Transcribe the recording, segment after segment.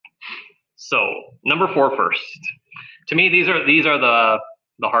So number 4 first. To me, these are the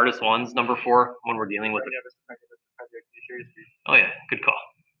hardest ones. Number 4 when we're dealing with. Oh yeah, good call.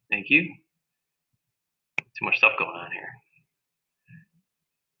 Thank you. Too much stuff going on here.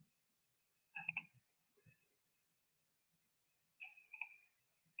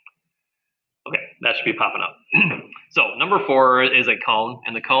 Okay, that should be popping up. So number 4 is a cone,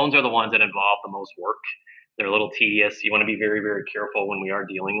 and the cones are the ones that involve the most work. They're a little tedious. You want to be very, very careful when we are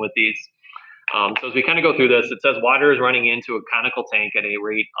dealing with these. So as we kind of go through this, it says water is running into a conical tank at a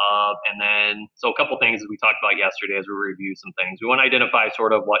rate of, and then, so a couple things we talked about yesterday as we review some things. We want to identify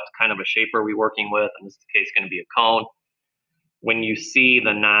sort of what kind of a shape are we working with. In this case, going to be a cone. When you see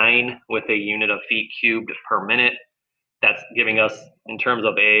the 9 with a unit of feet cubed per minute, that's giving us, in terms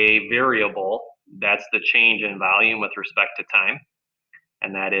of a variable, that's the change in volume with respect to time.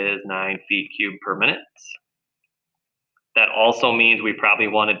 And that is 9 feet cubed per minute. That also means we probably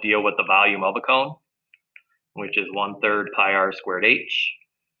want to deal with the volume of a cone, which is 1/3 pi r squared h.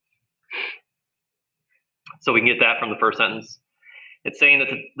 So we can get that from the first sentence. It's saying that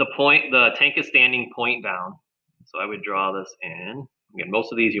the tank is standing point down. So I would draw this in. Again,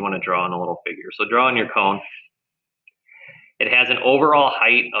 most of these you want to draw in a little figure. So draw in your cone. It has an overall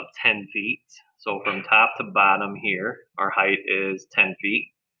height of 10 feet. So from top to bottom here, our height is 10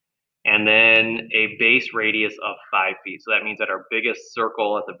 feet. And then a base radius of 5 feet. So that means that our biggest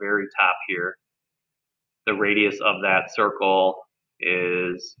circle at the very top here, the radius of that circle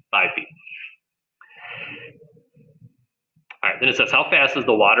is 5 feet. All right, then it says, how fast is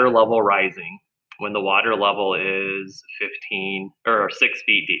the water level rising when the water level is 15 or 6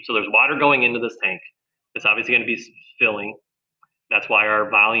 feet deep? So there's water going into this tank. It's obviously going to be filling. That's why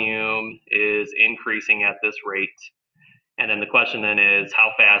our volume is increasing at this rate. And then the question then is,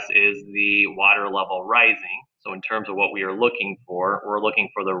 how fast is the water level rising? So in terms of what we are looking for, we're looking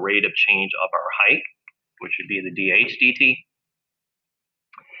for the rate of change of our height, which would be the dH dt.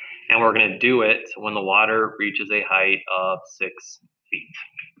 And we're going to do it when the water reaches a height of 6 feet.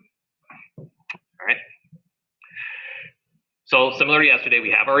 All right. So similar to yesterday, we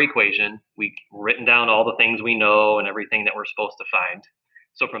have our equation. We've written down all the things we know and everything that we're supposed to find.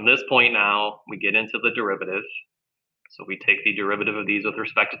 So from this point now, we get into the derivative. So we take the derivative of these with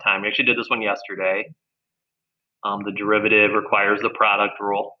respect to time. We actually did this one yesterday. The derivative requires the product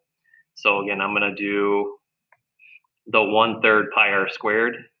rule. So again, I'm going to do the 1/3 pi r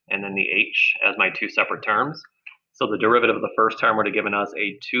squared and then the h as my 2 separate terms. So the derivative of the first term would have given us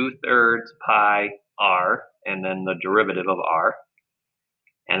a 2/3 pi r and then the derivative of r.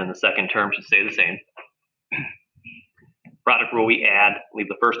 And then the second term should stay the same. Product rule, we add, leave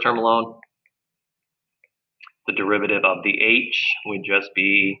the first term alone. The derivative of the h would just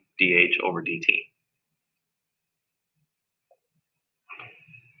be dH over dt.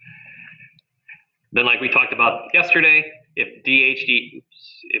 Then like we talked about yesterday, if dH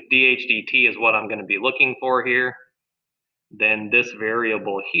dt is what I'm going to be looking for here, then this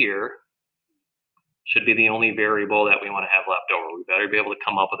variable here should be the only variable that we want to have left over. We better be able to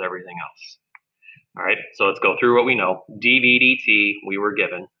come up with everything else. All right, so let's go through what we know. dV dt we were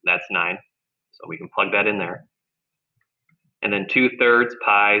given, that's 9. So we can plug that in there. And then 2/3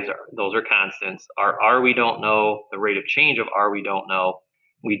 pi's, those are constants. Our r we don't know, the rate of change of r we don't know.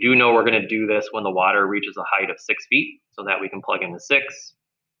 We do know we're going to do this when the water reaches a height of 6 feet, so that we can plug in the 6.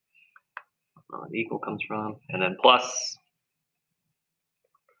 The equal comes from, and then plus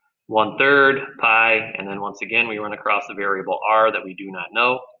 1/3 pi, and then once again we run across the variable r that we do not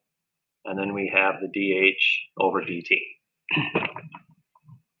know, and then we have the dH over dt.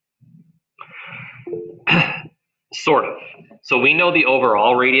 Sort of. So we know the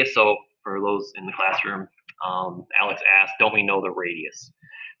overall radius. So for those in the classroom, Alex asked, don't we know the radius?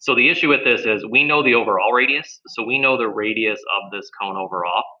 So the issue with this is we know the overall radius. So we know the radius of this cone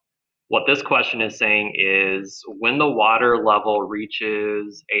overall. What this question is saying is when the water level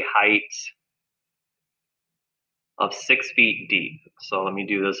reaches a height of 6 feet deep. So let me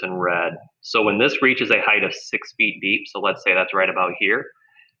do this in red. So when this reaches a height of 6 feet deep, so let's say that's right about here,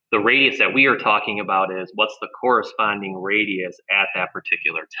 the radius that we are talking about is what's the corresponding radius at that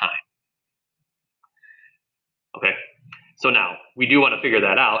particular time. Okay, so now we do want to figure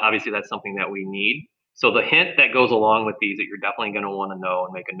that out. Obviously, that's something that we need. So the hint that goes along with these that you're definitely going to want to know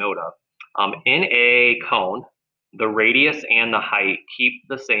and make a note of, in a cone, the radius and the height keep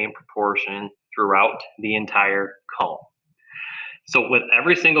the same proportion throughout the entire cone. So with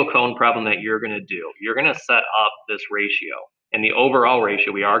every single cone problem that you're going to do, you're going to set up this ratio. And the overall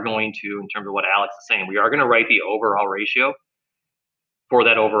ratio, we are going to, in terms of what Alex is saying, we are going to write the overall ratio for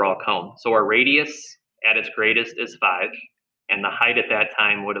that overall cone. So our radius at its greatest is 5, and the height at that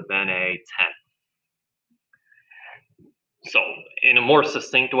time would have been a 10. So in a more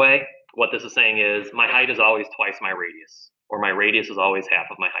succinct way, what this is saying is my height is always twice my radius, or my radius is always half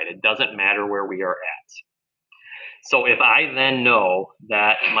of my height. It doesn't matter where we are at. So if I then know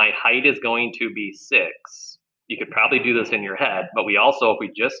that my height is going to be 6, you could probably do this in your head, but we also, if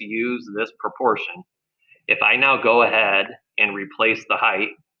we just use this proportion, if I now go ahead and replace the height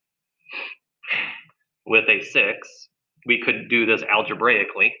with a 6, we could do this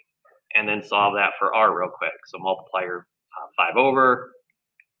algebraically and then solve that for r real quick. So multiply your 5 over,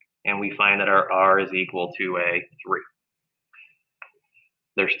 and we find that our r is equal to a 3.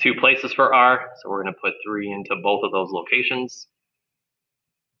 There's 2 places for r, so we're going to put 3 into both of those locations.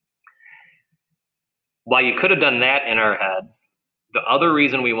 While you could have done that in our head, the other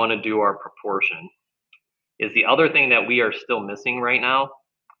reason we want to do our proportion is the other thing that we are still missing right now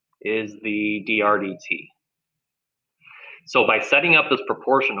is the dr dt. So by setting up this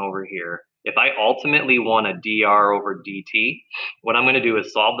proportion over here, if I ultimately want a dr over dt, what I'm going to do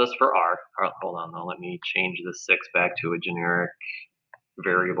is solve this for r. Hold on, though. Let me change the 6 back to a generic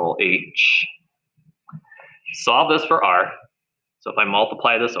variable h. Solve this for r. So if I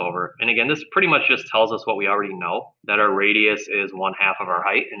multiply this over, and again, this pretty much just tells us what we already know, that our radius is 1/2 of our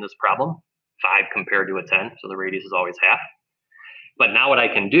height in this problem, 5 compared to a 10, so the radius is always half. But now what I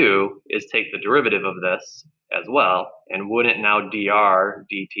can do is take the derivative of this as well, and wouldn't now dr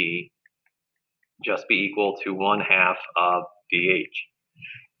dt just be equal to 1/2 of dh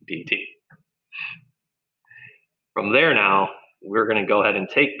dt? From there now, we're going to go ahead and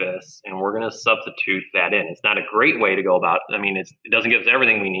take this and we're going to substitute that in. It's not a great way to go about it. I mean, it doesn't give us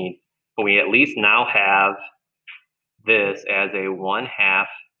everything we need, but we at least now have this as a 1/2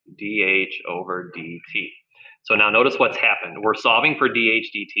 dh over dt. So now notice what's happened. We're solving for dh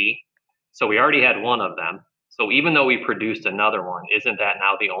dt, so we already had one of them. So even though we produced another one, isn't that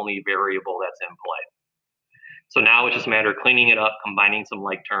now the only variable that's in play? So now it's just a matter of cleaning it up, combining some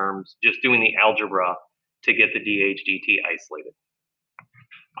like terms, just doing the algebra to get the dh dt isolated.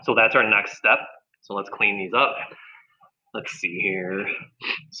 So that's our next step. So let's clean these up. Let's see here.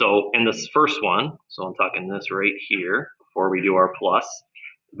 So in this first one, so I'm talking this right here before we do our plus,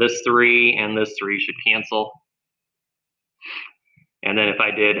 this 3 and this 3 should cancel. And then if I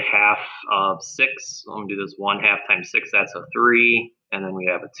did half of 6, I'm gonna do this 1/2 times 6, that's a 3, and then we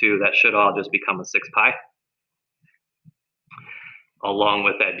have a 2. That should all just become a 6 pi, along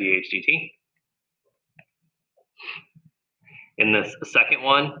with that dh dt. In this second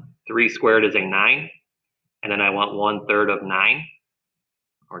one, 3 squared is a 9, and then I want 1/3 of 9,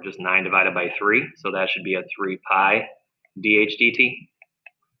 or just 9 divided by 3, so that should be a 3 pi dh dt.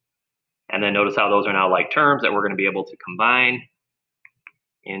 And then notice how those are now like terms that we're going to be able to combine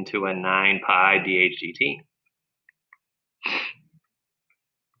into a 9 pi dh dt.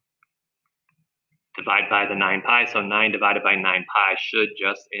 Divide by the 9 pi, so 9 divided by 9 pi should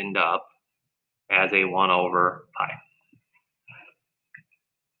just end up as a 1/pi.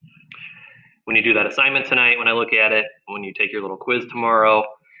 When you do that assignment tonight, when I look at it, when you take your little quiz tomorrow,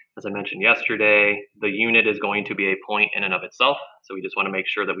 as I mentioned yesterday, the unit is going to be a point in and of itself. So we just want to make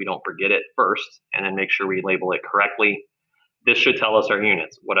sure that we don't forget it first, and then make sure we label it correctly. This should tell us our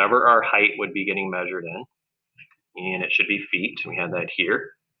units, whatever our height would be getting measured in, and it should be feet. We have that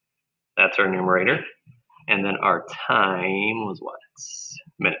here. That's our numerator. And then our time was what?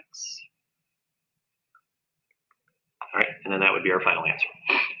 Minutes. All right, and then that would be our final answer.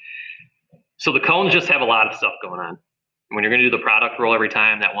 So the cones just have a lot of stuff going on. When you're going to do the product rule every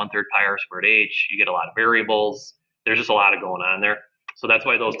time, that 1/3 pi r squared h, you get a lot of variables. There's just a lot of going on there. So that's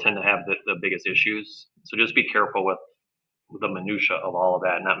why those tend to have the biggest issues. So just be careful with the minutia of all of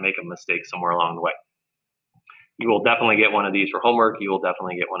that and not make a mistake somewhere along the way. You will definitely get one of these for homework. You will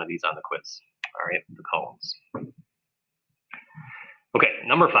definitely get one of these on the quiz. All right, the cones. Okay,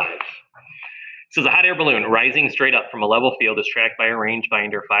 number 5. This is a hot air balloon rising straight up from a level field is tracked by a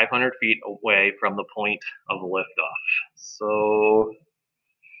rangefinder 500 feet away from the point of liftoff. So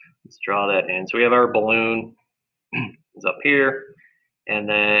let's draw that in. So we have our balloon is up here, and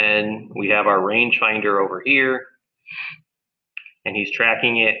then we have our rangefinder over here, and he's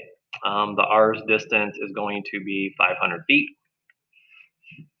tracking it. The R's distance is going to be 500 feet.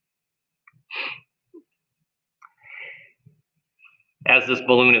 As this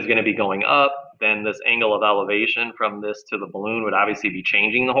balloon is going to be going up, then this angle of elevation from this to the balloon would obviously be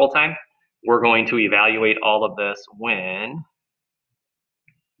changing the whole time. We're going to evaluate all of this when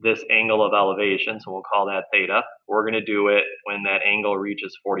this angle of elevation, so we'll call that theta. We're going to do it when that angle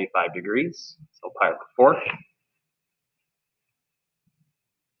reaches 45 degrees, so pi over 4.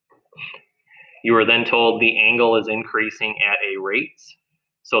 You were then told the angle is increasing at a rate.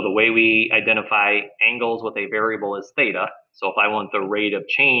 So the way we identify angles with a variable is theta. So if I want the rate of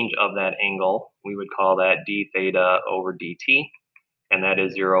change of that angle, we would call that d theta over dt, and that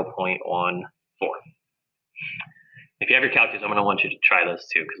is 0.14. If you have your calculator, I'm going to want you to try this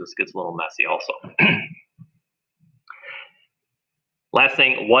too, because this gets a little messy also. Last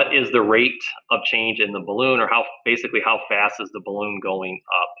thing, what is the rate of change in the balloon, or basically how fast is the balloon going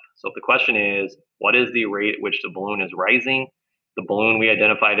up? So if the question is, what is the rate at which the balloon is rising? The balloon we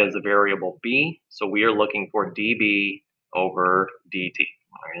identified as a variable b, so we are looking for dB over dt.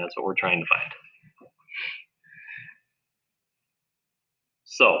 All right, that's what we're trying to find.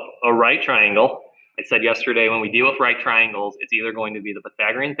 So a right triangle, I said yesterday, when we deal with right triangles, it's either going to be the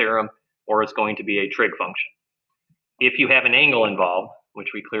Pythagorean theorem or it's going to be a trig function. If you have an angle involved, which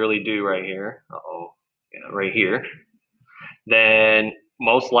we clearly do right here, right here, then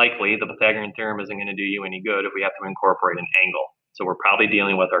most likely the Pythagorean theorem isn't going to do you any good if we have to incorporate an angle. So we're probably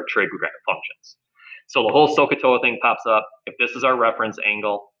dealing with our trig functions. So the whole SOHCAHTOA thing pops up. If this is our reference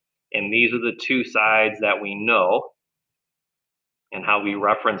angle, and these are the two sides that we know, and how we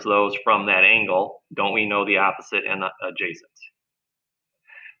reference those from that angle, don't we know the opposite and the adjacent?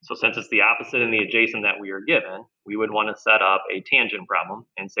 So since it's the opposite and the adjacent that we are given, we would want to set up a tangent problem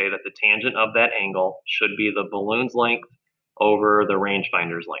and say that the tangent of that angle should be the balloon's length over the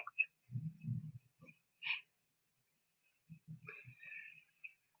rangefinder's length.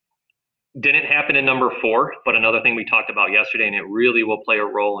 Didn't happen in number 4, but another thing we talked about yesterday, and it really will play a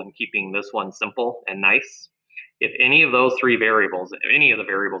role in keeping this one simple and nice. If any of those three variables, any of the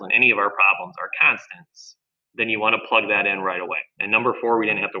variables in any of our problems are constants, then you want to plug that in right away. In number 4, we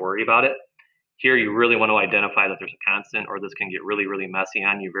didn't have to worry about it. Here, you really want to identify that there's a constant, or this can get really, really messy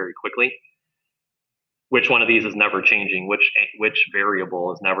on you very quickly. Which one of these is never changing? Which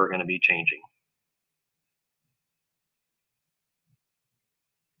variable is never going to be changing?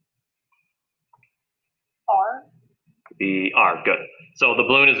 R. The R, good. So the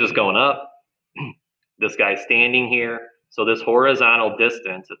balloon is just going up. This guy's standing here. So this horizontal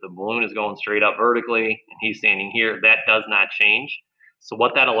distance, if the balloon is going straight up vertically and he's standing here, that does not change. So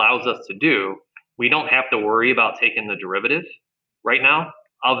what that allows us to do, we don't have to worry about taking the derivative right now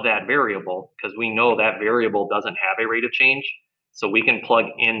of that variable, because we know that variable doesn't have a rate of change. So we can plug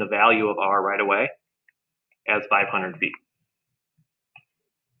in the value of R right away as 500 feet.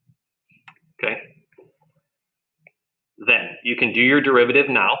 Okay. Then you can do your derivative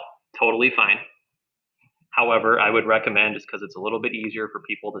now, totally fine. However, I would recommend, just because it's a little bit easier for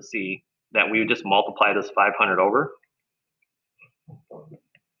people to see, that we would just multiply this 500 over,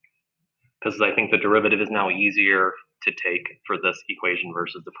 because I think the derivative is now easier to take for this equation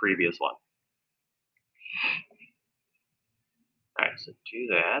versus the previous one. All right, so do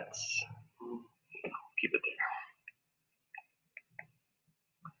that. Keep it there.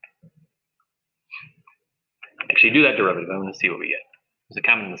 Actually, do that derivative. I'm going to see what we get. There's a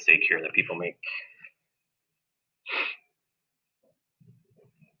common mistake here that people make.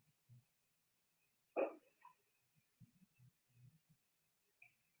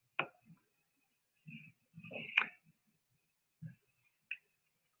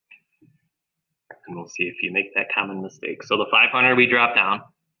 And we'll see if you make that common mistake. So the 500 we drop down.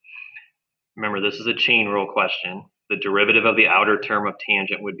 Remember, this is a chain rule question. The derivative of the outer term of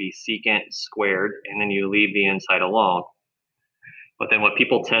tangent would be secant squared, and then you leave the inside alone. But then what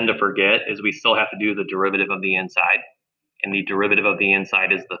people tend to forget is we still have to do the derivative of the inside, and the derivative of the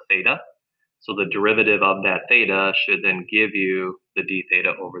inside is the theta. So the derivative of that theta should then give you the d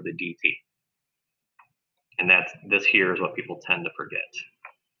theta over the dt. And this here is what people tend to forget.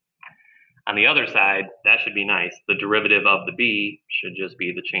 On the other side, that should be nice. The derivative of the b should just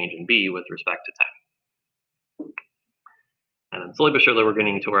be the change in b with respect to time. And then slowly but surely we're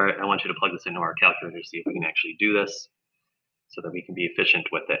getting to where I want you to plug this into our calculator to see if we can actually do this so that we can be efficient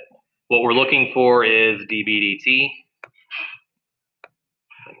with it. What we're looking for is dB dt.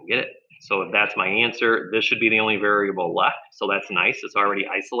 I can get it. So if that's my answer, this should be the only variable left. So that's nice. It's already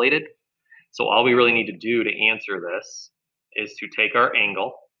isolated. So all we really need to do to answer this is to take our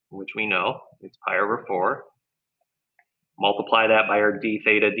angle, which we know, it's pi over 4, multiply that by our d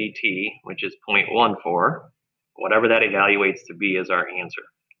theta dt, which is 0.14. Whatever that evaluates to be is our answer.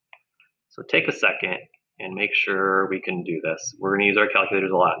 So take a second and make sure we can do this. We're going to use our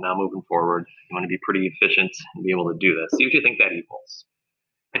calculators a lot now moving forward. You want to be pretty efficient and be able to do this. See what you think that equals.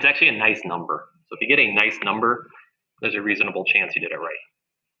 It's actually a nice number. So if you get a nice number, there's a reasonable chance you did it right.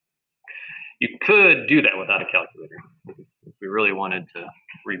 You could do that without a calculator. If we really wanted to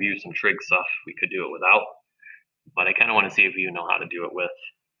review some trig stuff, we could do it without. But I kind of want to see if you know how to do it with.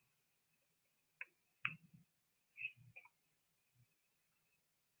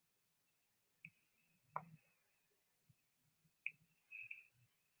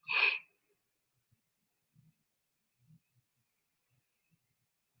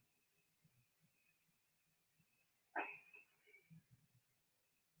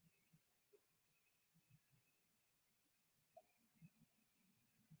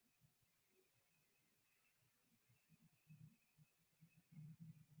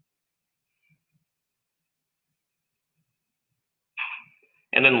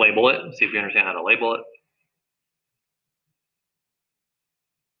 and then label it. See if you understand how to label it.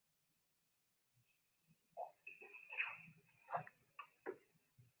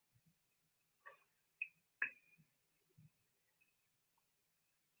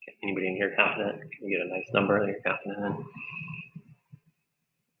 Okay, anybody in here confident? Can you get a nice number that you're confident in?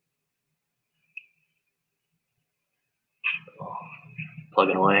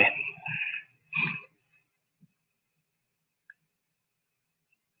 Plugging away.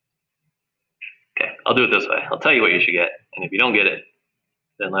 Okay, I'll do it this way. I'll tell you what you should get, and if you don't get it,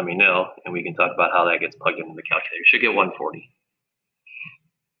 then let me know, and we can talk about how that gets plugged into the calculator. You should get 140.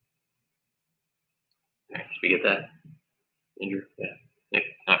 All right, did we get that? Andrew? Yeah.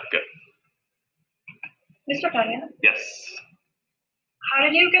 All right, good. Mr. Tanya, Yes. how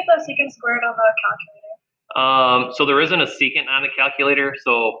did you get the secant squared on the calculator? So there isn't a secant on the calculator.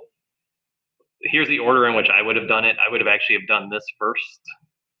 So here's the order in which I would have done it. I would have actually have done this first.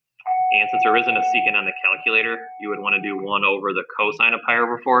 And since there isn't a secant on the calculator, you would want to do 1 over the cosine of pi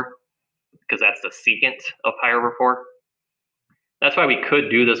over 4, because that's the secant of pi over 4. That's why we could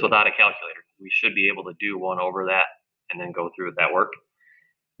do this without a calculator. We should be able to do 1 over that and then go through with that work.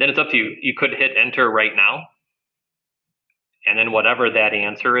 Then it's up to you. You could hit enter right now, and then whatever that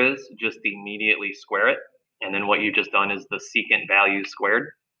answer is, just immediately square it. And then what you've just done is the secant value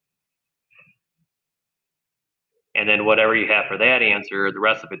squared. And then whatever you have for that answer, the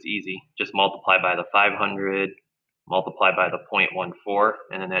rest of it's easy. Just multiply by the 500, multiply by the 0.14,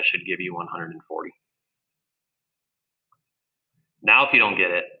 and then that should give you 140. Now, if you don't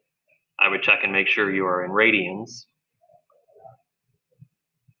get it, I would check and make sure you are in radians.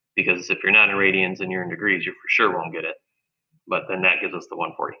 Because if you're not in radians and you're in degrees, you for sure won't get it. But then that gives us the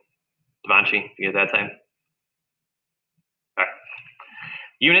 140. Devanshi, you get that time? All right.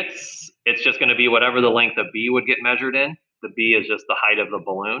 Units, it's just going to be whatever the length of B would get measured in. The B is just the height of the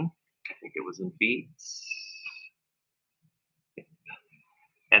balloon. I think it was in feet.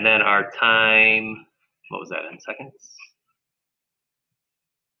 And then our time, what was that, in seconds?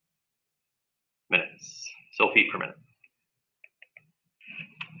 Minutes. So feet per minute.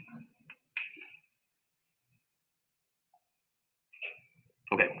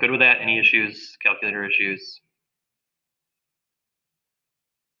 Okay, good with that. Any issues, calculator issues?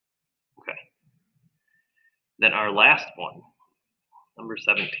 Okay. Then our last one, number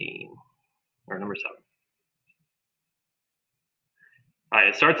 17, or number 7. All right,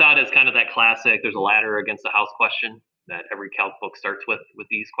 it starts out as kind of that classic, there's a ladder against the house question that every calc book starts with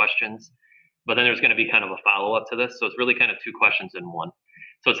these questions. But then there's going to be kind of a follow-up to this. So it's really kind of 2 questions in one.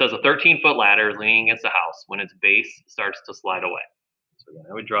 So it says a 13-foot ladder is leaning against the house when its base starts to slide away. So again,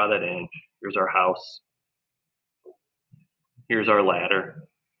 I would draw that in. Here's our house. Here's our ladder.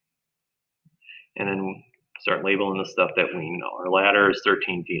 And then start labeling the stuff that we know. Our ladder is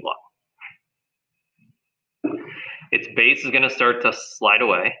 13 feet long. Its base is going to start to slide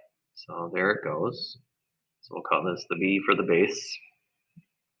away. So there it goes. So we'll call this the B for the base.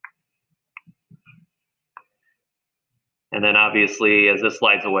 And then obviously, as this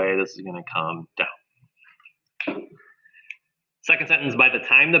slides away, this is going to come down. Second sentence, by the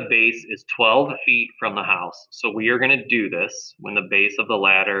time the base is 12 feet from the house. So we are going to do this when the base of the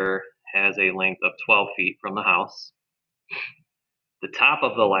ladder has a length of 12 feet from the house. The top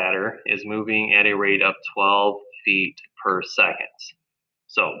of the ladder is moving at a rate of 12 feet per second.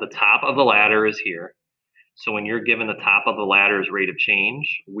 So the top of the ladder is here. So when you're given the top of the ladder's rate of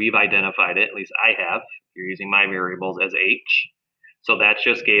change, we've identified it, at least I have, you're using my variables, as h. So that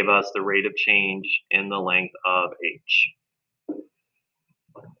just gave us the rate of change in the length of h.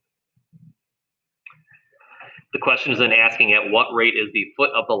 The question is then asking at what rate is the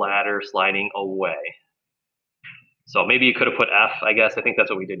foot of the ladder sliding away? So maybe you could have put f, I guess. I think that's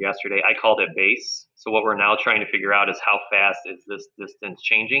what we did yesterday. I called it base. So what we're now trying to figure out is how fast is this distance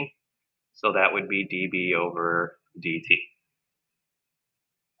changing? So that would be dB over dt.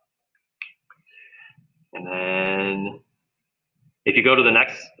 And then if you go to the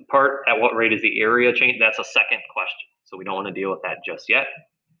next part, at what rate is the area change? That's a second question. So we don't want to deal with that just yet.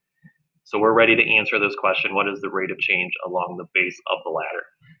 So we're ready to answer this question. What is the rate of change along the base of the ladder?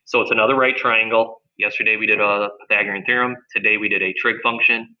 So it's another right triangle. Yesterday we did a Pythagorean theorem. Today we did a trig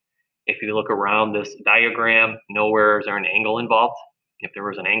function. If you look around this diagram, nowhere is there an angle involved. If there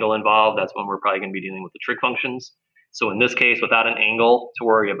was an angle involved, that's when we're probably going to be dealing with the trig functions. So in this case, without an angle to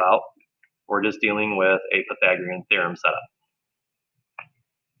worry about, we're just dealing with a Pythagorean theorem setup.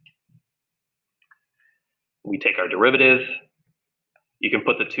 We take our derivative. You can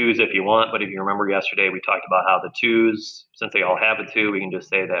put the 2's if you want, but if you remember yesterday, we talked about how the 2's, since they all have a 2, we can just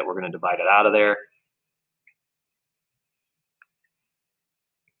say that we're going to divide it out of there.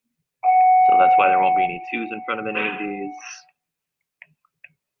 that's why there won't be any 2's in front of any of these.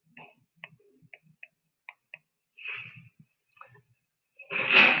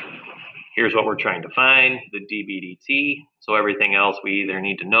 Here's what we're trying to find, the dB/dt. So everything else we either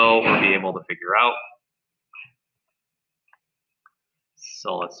need to know or be able to figure out.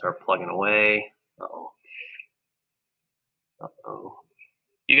 So let's start plugging away. Uh-oh. Uh-oh.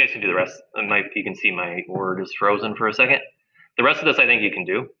 You guys can do the rest. You can see my word is frozen for a second. The rest of this I think you can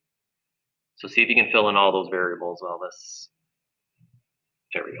do. So see if you can fill in all those variables while this.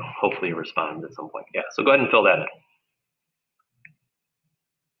 There we go. Hopefully you respond at some point. Yeah, so go ahead and fill that in.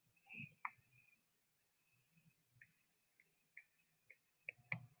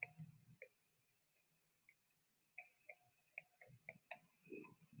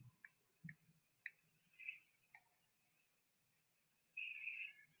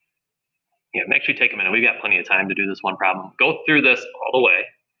 Yeah, make sure you take a minute. We've got plenty of time to do this one problem. Go through this all the way.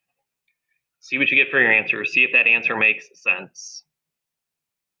 See what you get for your answer. See if that answer makes sense.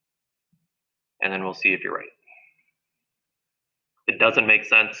 And then we'll see if you're right. If it doesn't make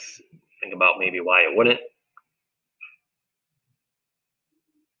sense, think about maybe why it wouldn't.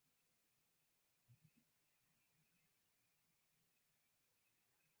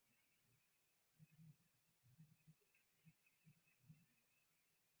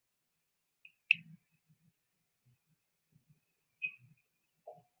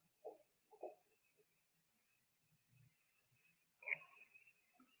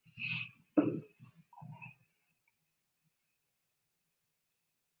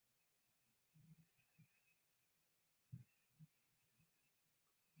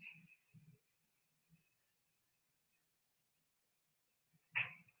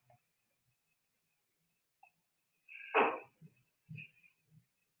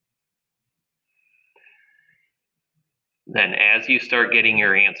 Then as you start getting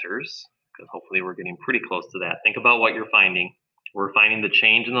your answers, because hopefully we're getting pretty close to that, think about what you're finding. We're finding the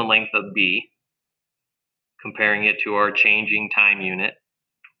change in the length of B, comparing it to our changing time unit.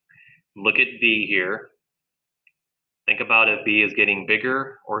 Look at B here. Think about if B is getting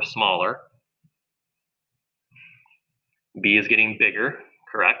bigger or smaller. B is getting bigger,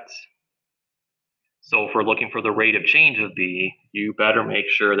 correct? So if we're looking for the rate of change of B, you better make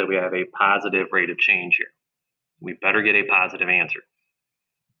sure that we have a positive rate of change here. We better get a positive answer.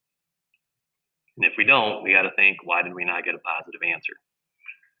 And if we don't, we got to think, why did we not get a positive answer?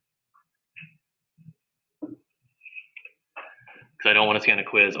 Because I don't want to see on a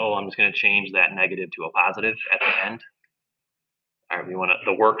quiz, oh, I'm just going to change that negative to a positive at the end. All right,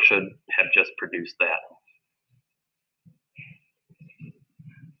 the work should have just produced that.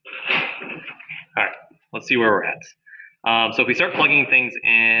 All right, let's see where we're at. So if we start plugging things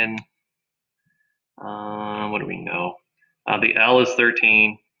in, what do we know? The L is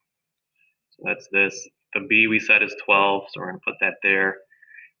 13, so that's this. The B we said is 12, so we're going to put that there.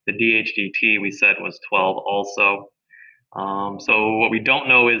 The dH/dt we said was 12 also. So what we don't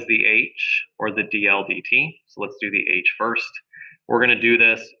know is the H or the dL/dt. So let's do the H first. We're going to do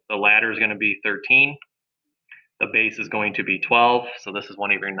this. The ladder is going to be 13. The base is going to be 12. So this is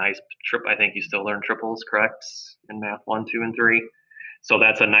one of your nice I think you still learn triples, correct? In math 1, 2, and 3. So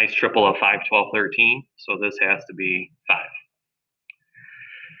that's a nice triple of 5, 12, 13. So this has to be 5.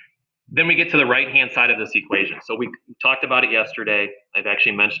 Then we get to the right-hand side of this equation. So we talked about it yesterday. I've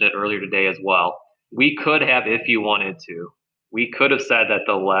actually mentioned it earlier today as well. We could have, if you wanted to, we could have said that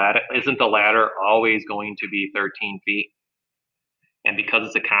isn't the ladder always going to be 13 feet? And because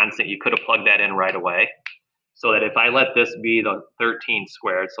it's a constant, you could have plugged that in right away. So that if I let this be the 13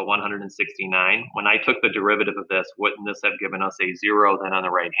 squared, so 169, when I took the derivative of this, wouldn't this have given us a 0 then on the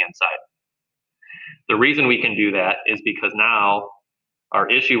right-hand side? The reason we can do that is because now our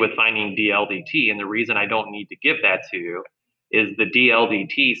issue with finding dL/dt, and the reason I don't need to give that to you, is the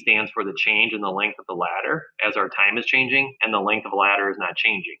dL/dt stands for the change in the length of the ladder as our time is changing, and the length of the ladder is not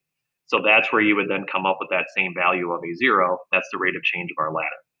changing. So that's where you would then come up with that same value of a 0. That's the rate of change of our ladder.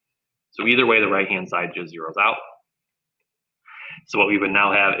 So either way, the right-hand side just zeroes out. So what we would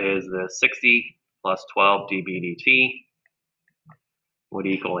now have is the 60 plus 12 dB/dt would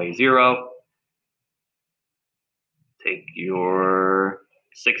equal a 0. Take your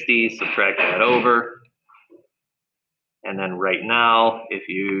 60, subtract that over. And then right now, if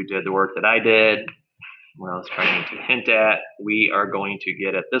you did the work that I did, what I was trying to hint at, we are going to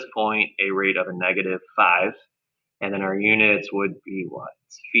get at this point a rate of a -5. And then our units would be what?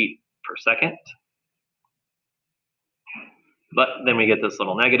 Feet per second. But then we get this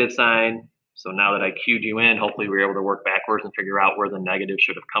little negative sign. So now that I cued you in, hopefully we were able to work backwards and figure out where the negative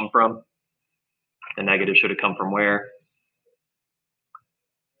should have come from. The negative should have come from where?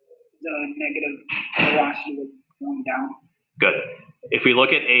 the negative velocity was going down. Good. If we look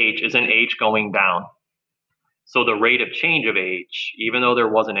at H, isn't H going down? So the rate of change of H, even though there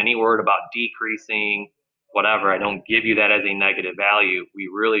wasn't any word about decreasing, whatever, I don't give you that as a negative value, we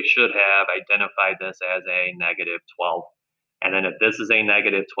really should have identified this as a negative 12. And then if this is a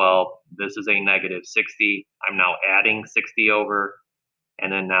negative 12, this is a negative 60, I'm now adding 60 over,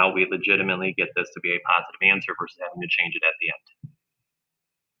 and then now we legitimately get this to be a positive answer versus having to change it at the end.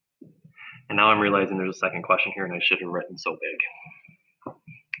 And now I'm realizing there's a second question here and I should have written so big.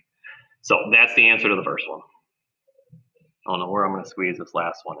 So that's the answer to the first one. I don't know where I'm going to squeeze this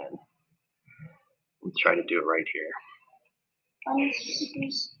last one in. Let's try to do it right here.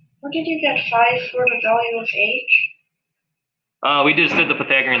 What did you get 5 for the value of H? We just did the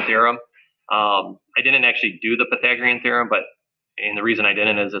Pythagorean theorem. I didn't actually do the Pythagorean theorem, and the reason I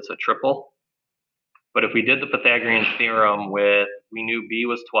didn't is it's a triple. But if we did the Pythagorean theorem with, we knew B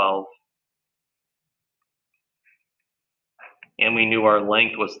was 12, and we knew our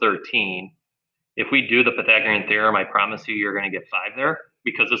length was 13. If we do the Pythagorean theorem, I promise you, you're going to get 5 there,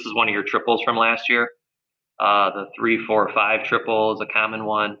 because this is one of your triples from last year. The 3, 4, 5 triple is a common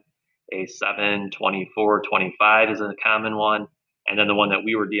one. A 7, 24, 25 is a common one. And then the one that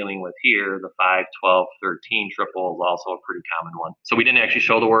we were dealing with here, the 5, 12, 13 triple is also a pretty common one. So we didn't actually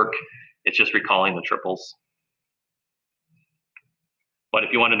show the work. It's just recalling the triples. But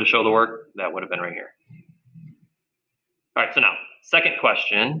if you wanted to show the work, that would have been right here. All right, so now, second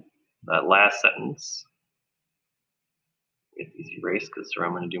question, that last sentence. Get these erased because that's where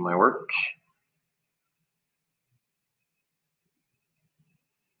I'm going to do my work.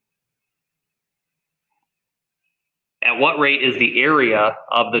 At what rate is the area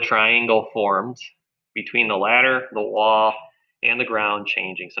of the triangle formed between the ladder, the wall, and the ground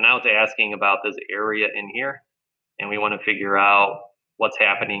changing? So now it's asking about this area in here, and we want to figure out what's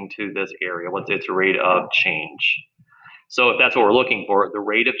happening to this area, what's its rate of change. So if that's what we're looking for, the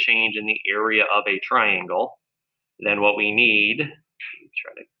rate of change in the area of a triangle, then what we need,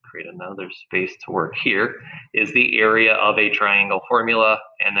 try to create another space to work here, is the area of a triangle formula,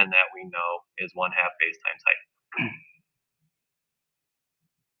 and then that we know is 1/2 base times height.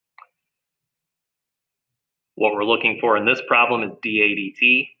 What we're looking for in this problem is dA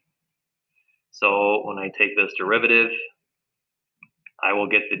dt. So when I take this derivative, I will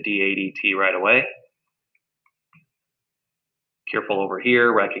get the dA dt right away. Careful over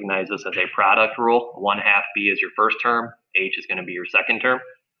here, recognize this as a product rule. 1/2 b is your first term, h is going to be your second term.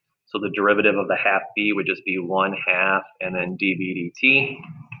 So the derivative of the 1/2 b would just be 1/2 and then dB dt.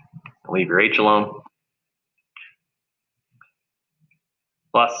 Leave your h alone.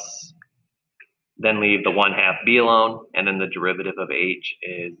 Plus, then leave the 1/2 b alone, and then the derivative of h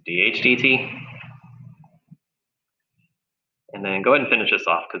is dH dt. And then go ahead and finish this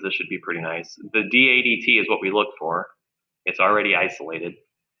off because this should be pretty nice. The dA dt is what we look for. It's already isolated.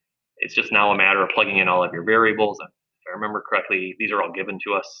 It's just now a matter of plugging in all of your variables. And if I remember correctly, these are all given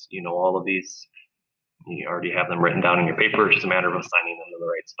to us. You know all of these. You already have them written down in your paper. It's just a matter of assigning them to the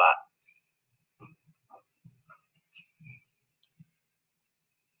right spot.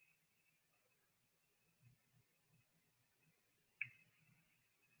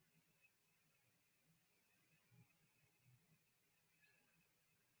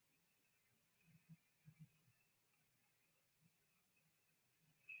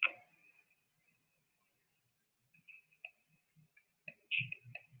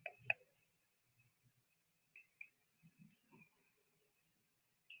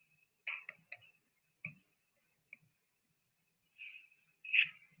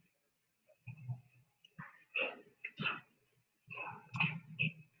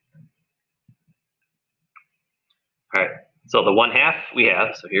 All right, so the 1/2 we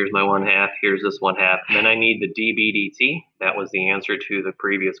have, so here's my 1/2, here's this 1/2, and then I need the dB dt. That was the answer to the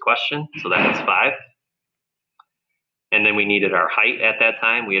previous question, so that was 5. And then we needed our height at that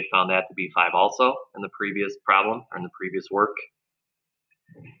time. We had found that to be 5 also in the previous problem, or in the previous work.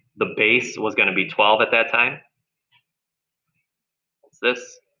 The base was going to be 12 at that time. That's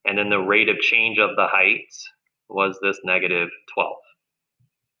this. And then the rate of change of the height was this negative 12.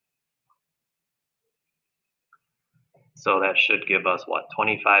 So that should give us what,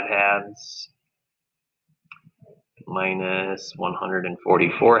 25 halves minus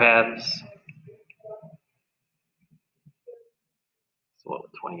 144 halves. So what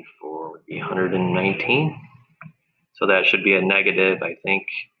would 24 would be 119. So that should be a negative, I think,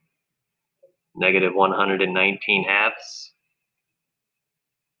 negative 119 halves.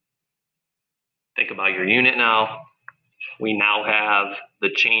 Think about your unit now. We now have the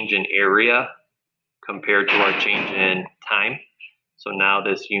change in area compared to our change in time. So now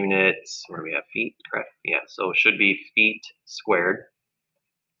this unit, where do we have feet, correct? Yeah, so it should be feet squared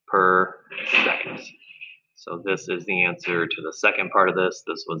per second. So this is the answer to the second part of this.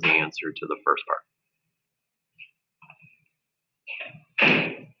 This was the answer to the first part.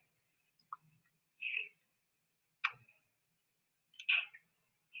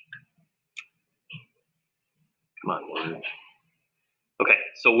 Come on, Word. Okay,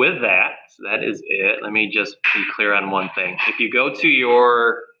 so with that, that is it. Let me just be clear on one thing. If you go to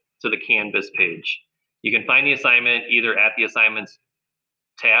the Canvas page, you can find the assignment either at the assignments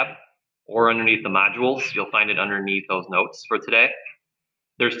tab or underneath the modules. You'll find it underneath those notes for today.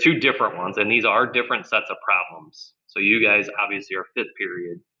 There's two different ones, and these are different sets of problems. So you guys obviously are fifth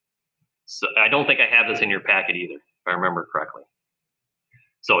period. So I don't think I have this in your packet either, if I remember correctly.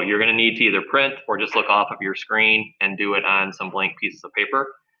 So you're going to need to either print or just look off of your screen and do it on some blank pieces of paper.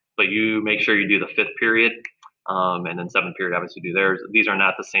 But you make sure you do the fifth period, and then seventh period obviously do theirs. These are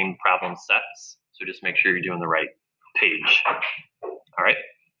not the same problem sets, so just make sure you're doing the right page. All right,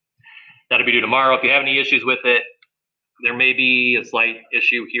 that'll be due tomorrow. If you have any issues with it, there may be a slight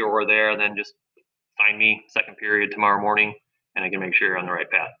issue here or there, then just find me second period tomorrow morning, and I can make sure you're on the right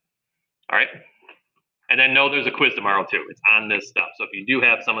path. All right. And then know there's a quiz tomorrow too. It's on this stuff. So if you do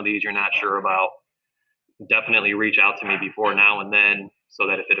have some of these you're not sure about, definitely reach out to me before now and then so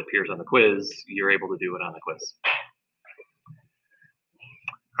that if it appears on the quiz, you're able to do it on the quiz.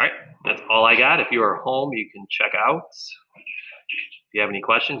 All right, that's all I got. If you are home, you can check out. If you have any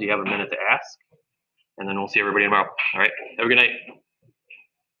questions, you have a minute to ask. And then we'll see everybody tomorrow. All right, have a good night.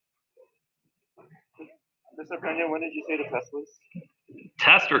 Mr. Brennan, when did you say the test was?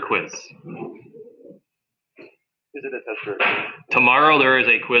 Test or quiz? Is it a test or? Tomorrow there is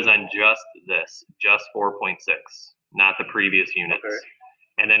a quiz on just this, just 4.6, not the previous units. Okay.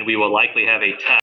 And then we will likely have a test